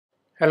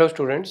Hello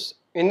students,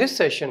 in this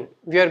session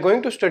we are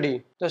going to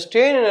study the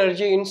strain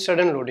energy in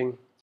sudden loading.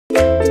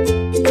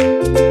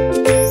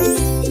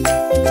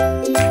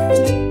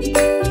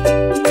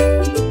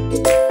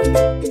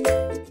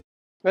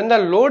 When the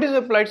load is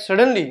applied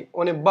suddenly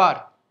on a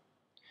bar,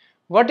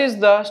 what is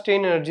the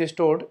strain energy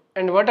stored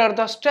and what are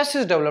the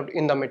stresses developed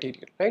in the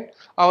material, right?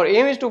 Our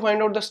aim is to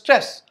find out the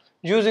stress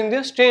using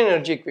the strain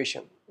energy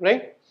equation,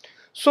 right?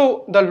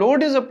 So the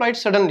load is applied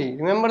suddenly.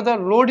 Remember, the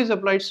load is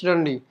applied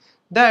suddenly,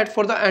 that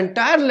for the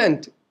entire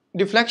length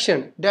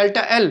deflection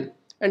delta L,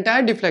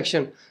 entire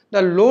deflection,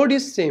 the load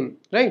is same,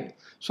 right?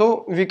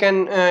 So we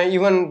can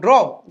even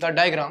draw the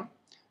diagram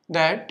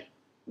that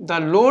the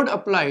load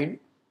applied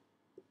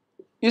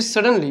is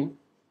suddenly,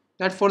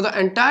 that for the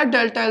entire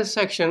delta L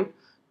section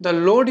the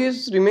load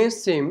is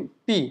remains same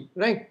P,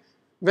 right?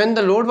 When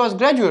the load was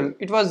gradual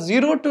it was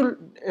 0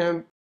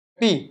 to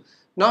P.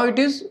 Now it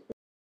is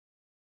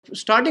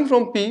starting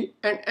from P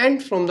and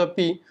end from the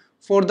P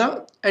for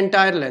the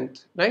entire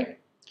length, right?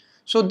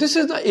 So this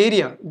is the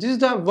area, this is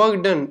the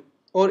work done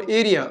or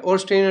area or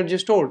strain energy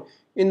stored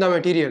in the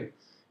material,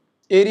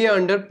 area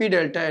under P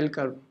delta L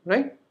curve,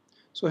 right?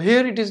 So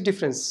here it is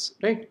difference,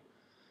 right?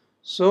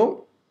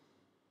 So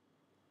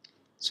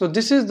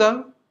this is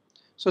the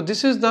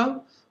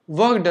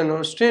work done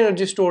or strain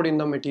energy stored in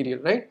the material,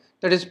 right?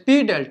 That is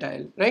P delta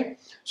L, right?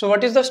 So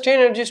what is the strain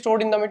energy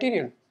stored in the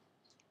material?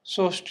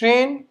 So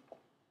strain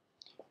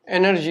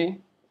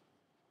energy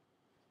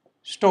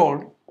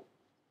stored,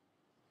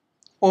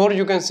 or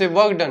you can say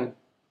work done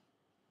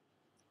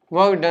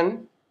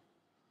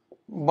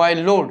by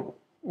load,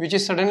 which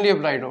is suddenly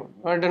applied load,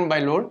 work done by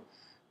load,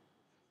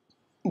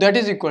 that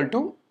is equal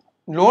to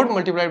load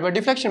multiplied by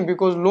deflection,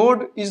 because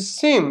load is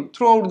same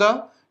throughout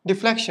the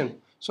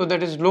deflection. So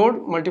that is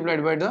load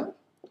multiplied by the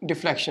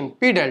deflection,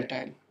 P delta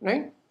L,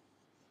 right?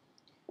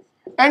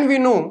 And we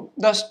know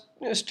the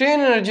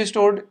strain energy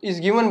stored is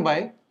given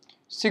by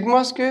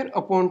sigma square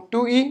upon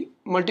 2E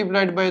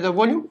multiplied by the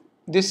volume.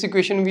 This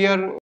equation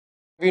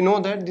we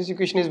know that this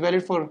equation is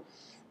valid for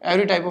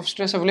every type of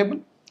stress available,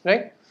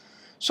 right?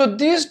 So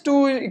these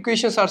two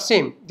equations are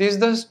same. This is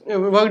the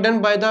work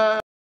done by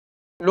the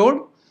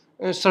load,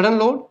 sudden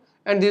load,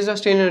 and this is the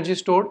strain energy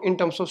stored in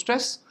terms of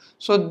stress.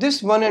 So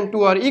this 1 and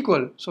 2 are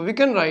equal. So we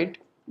can write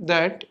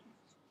that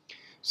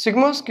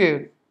sigma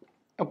square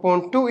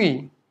upon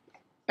 2E,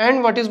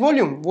 and what is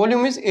volume?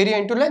 Volume is area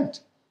into length,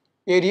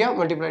 area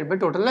multiplied by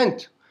total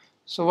length.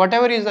 So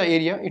whatever is the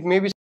area, it may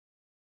be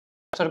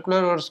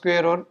circular or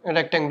square or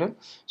rectangular.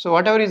 So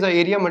whatever is the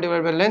area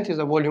multiplied by length is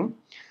the volume.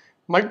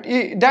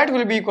 That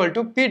will be equal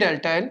to P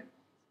delta L.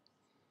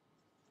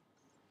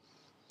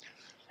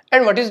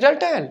 And what is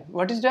delta L?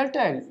 What is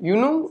delta L? You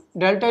know,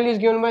 delta L is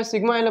given by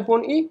sigma L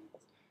upon E.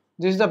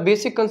 This is the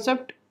basic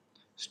concept.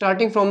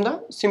 Starting from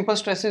the simple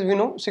stresses, we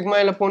know sigma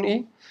L upon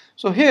E.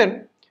 So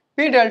here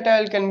P delta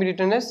L can be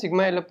written as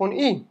sigma L upon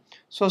E.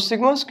 So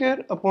sigma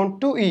square upon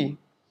 2E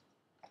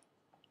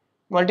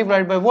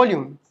multiplied by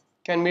volume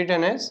can be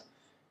written as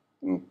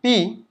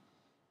P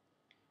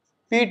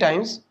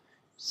times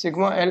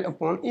sigma L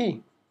upon E.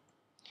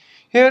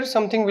 Here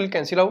something will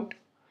cancel out.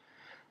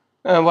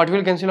 What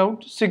will cancel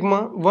out?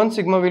 Sigma, 1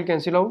 sigma will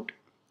cancel out,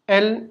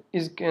 L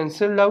is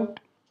cancelled out,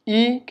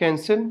 E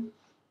cancel.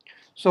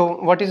 So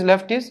what is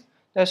left is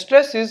the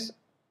stress is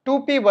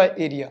 2P by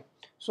area.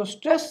 So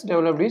stress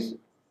developed is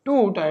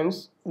 2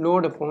 times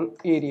load upon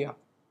area.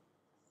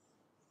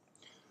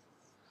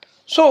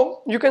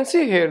 So you can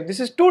see here this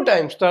is 2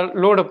 times the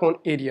load upon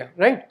area,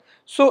 right?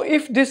 So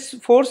if this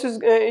force is,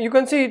 you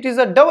can see it is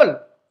a double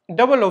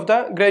of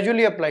the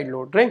gradually applied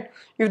load, right?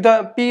 If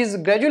the P is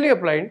gradually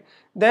applied,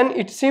 then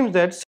it seems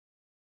that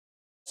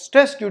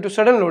stress due to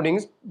sudden loading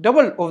is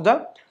double of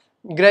the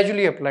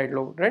gradually applied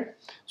load, right?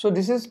 So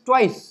this is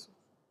twice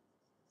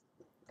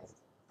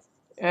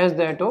as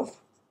that of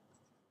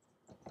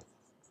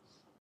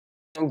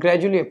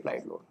gradually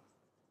applied load.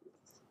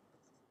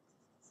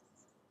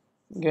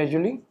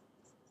 Gradually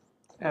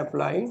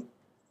applied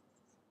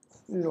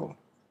load,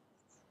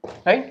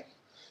 right?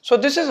 So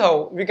this is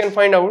how we can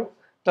find out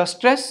the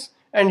stress,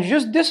 and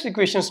use this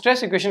equation,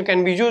 stress equation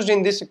can be used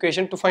in this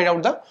equation to find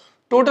out the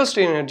total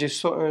strain energy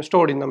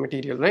stored in the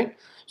material, right?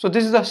 So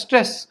this is the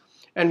stress,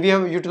 and we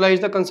have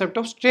utilized the concept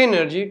of strain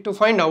energy to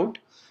find out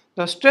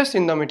the stress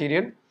in the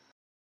material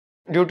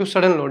due to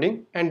sudden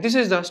loading, and this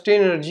is the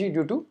strain energy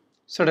due to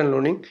sudden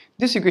loading.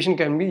 This equation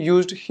can be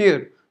used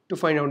here to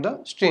find out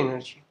the strain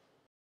energy.